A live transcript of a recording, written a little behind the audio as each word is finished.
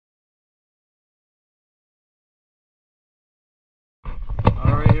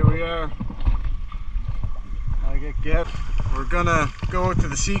Hey, Gab, we're gonna go to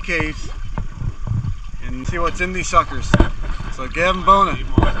the sea caves and see what's in these suckers. So Gavin Bona.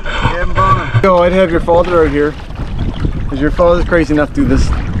 Yo, I'd have your father out here, because your father's crazy enough to do this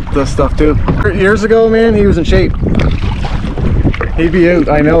stuff too. Years ago, man, he was in shape. He'd be out,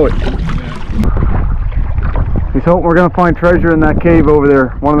 I know it. He's hoping we're gonna find treasure in that cave over there.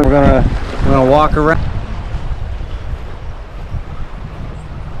 One of them, we're gonna walk around.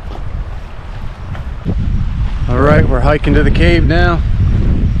 Alright, we're hiking to the cave now.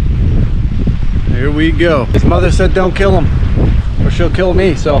 Here we go. His mother said don't kill him or she'll kill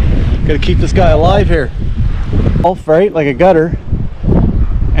me, so gotta keep this guy alive here. Off, right, like a gutter,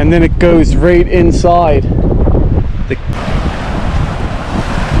 and then it goes right inside the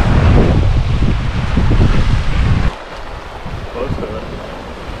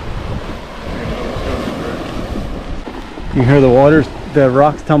You hear the water, the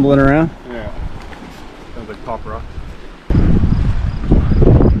rocks tumbling around? Yeah. Sounds like pop rocks.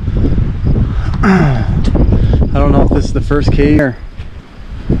 I don't know if this is the first cave here.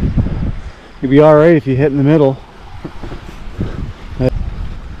 You'd be alright if you hit in the middle. Yeah,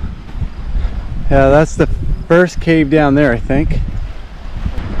 that's the first cave down there, I think.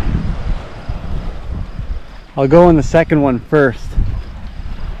 I'll go in the second one first.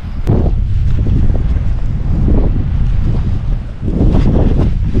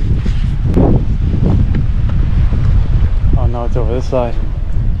 Oh no, it's over this side.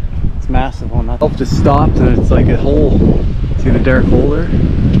 It's a massive one. That just stopped and it's like a hole. See the dark hole there?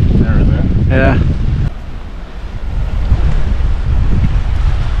 There. Yeah.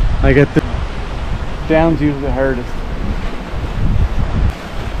 I get the down's usually the hardest.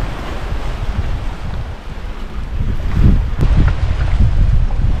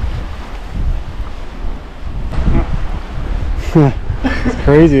 It's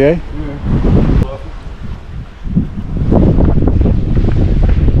crazy, eh?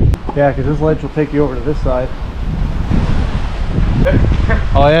 Yeah, because this ledge will take you over to this side.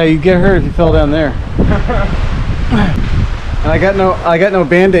 Oh yeah, you'd get hurt if you fell down there. And I got no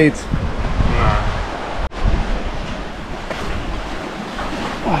band-aids.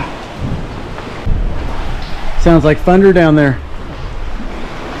 Sounds like thunder down there.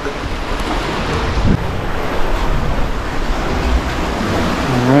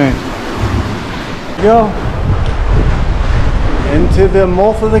 Alright. Go into the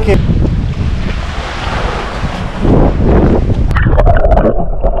mouth of the cave.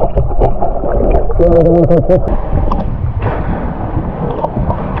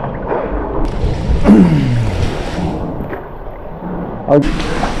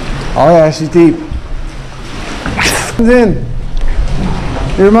 Oh yeah, she's deep. In.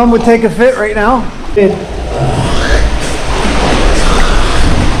 Your mom would take a fit right now.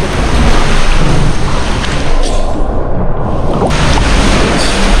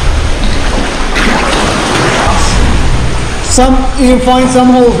 You can find some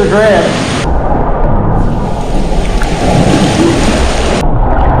holes to grab.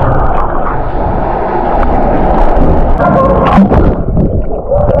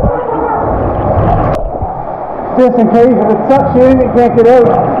 Just in case if it sucks you in, you can't get out.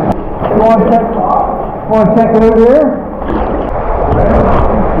 You want to check it out here?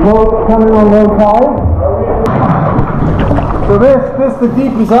 Coming on low tide. So this is the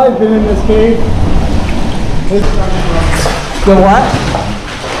deepest I've been in this cave. The what?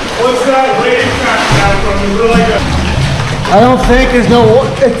 What's that wave track down from? Is it like a... I don't think there's no.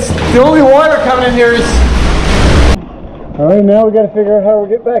 It's the only water coming in here is. All right, now we got to figure out how we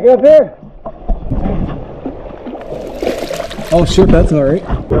get back up there. Oh shit, that's all right.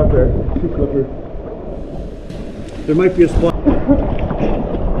 Up there, too slippery. There might be a spot.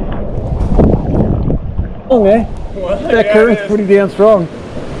 Oh, eh? What? That Yeah, current's pretty damn strong.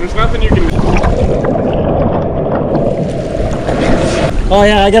 There's nothing you can do. Oh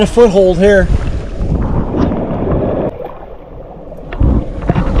yeah, I got a foothold here.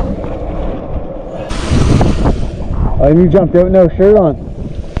 Oh, and you jumped out with no shirt on.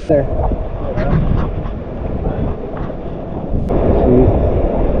 There.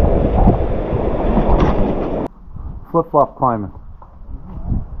 Flip-flop climbing.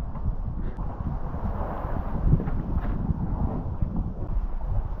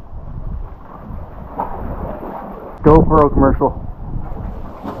 GoPro commercial.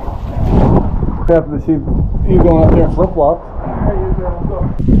 Happy to see you going up there in flip-flops.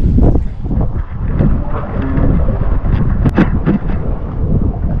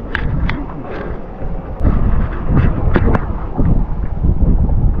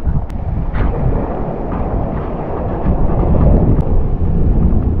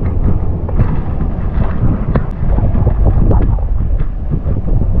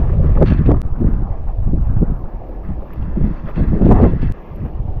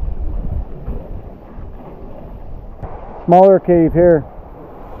 smaller cave here.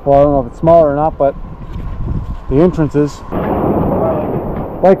 Well, I don't know if it's smaller or not, but the entrance is.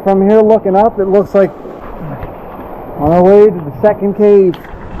 Like from here looking up, it looks like on our way to the second cave.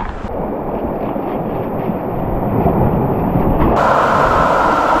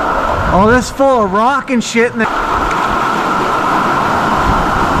 Oh, this is full of rock and shit.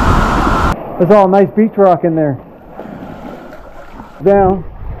 There's all nice beach rock in there. Down.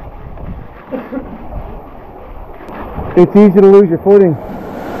 It's easy to lose your footing.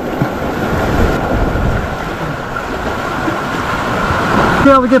 Be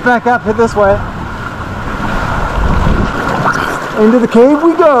able to get back up, hit this way. Into the cave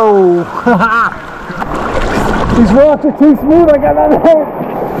we go. These rocks are too smooth, I got that out.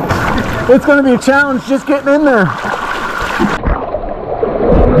 It's going to be a challenge just getting in there.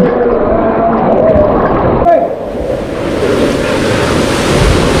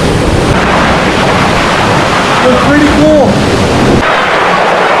 It's pretty cool.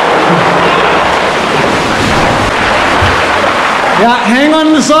 Yeah, hang on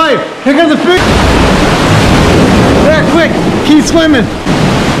to the side. Here comes the fish. There, quick. Keep swimming.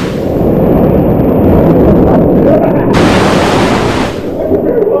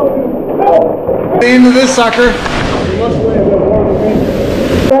 Into this sucker.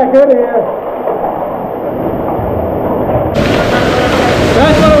 Back out of here.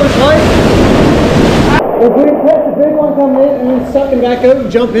 That's what it was like. If we catch the big one coming in and then suck him back out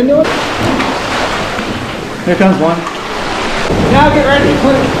and jump into it. Here comes one. Now get ready.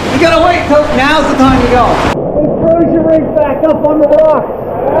 You gotta wait till now's the time to go. It throws your rig back up on the rock.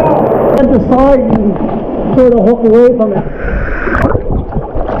 And the side and sort of hook away from it.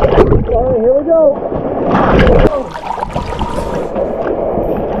 Alright, here we go.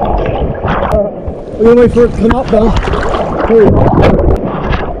 We're gonna wait for it to come up though. Here we go.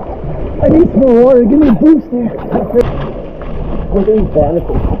 I need some more water. Give me a boost there. Look at these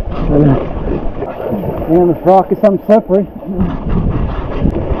banisters. Man, this rock is something slippery.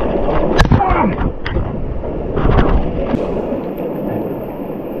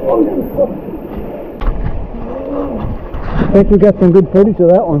 I think we got some good footage of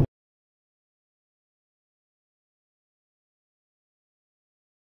that one.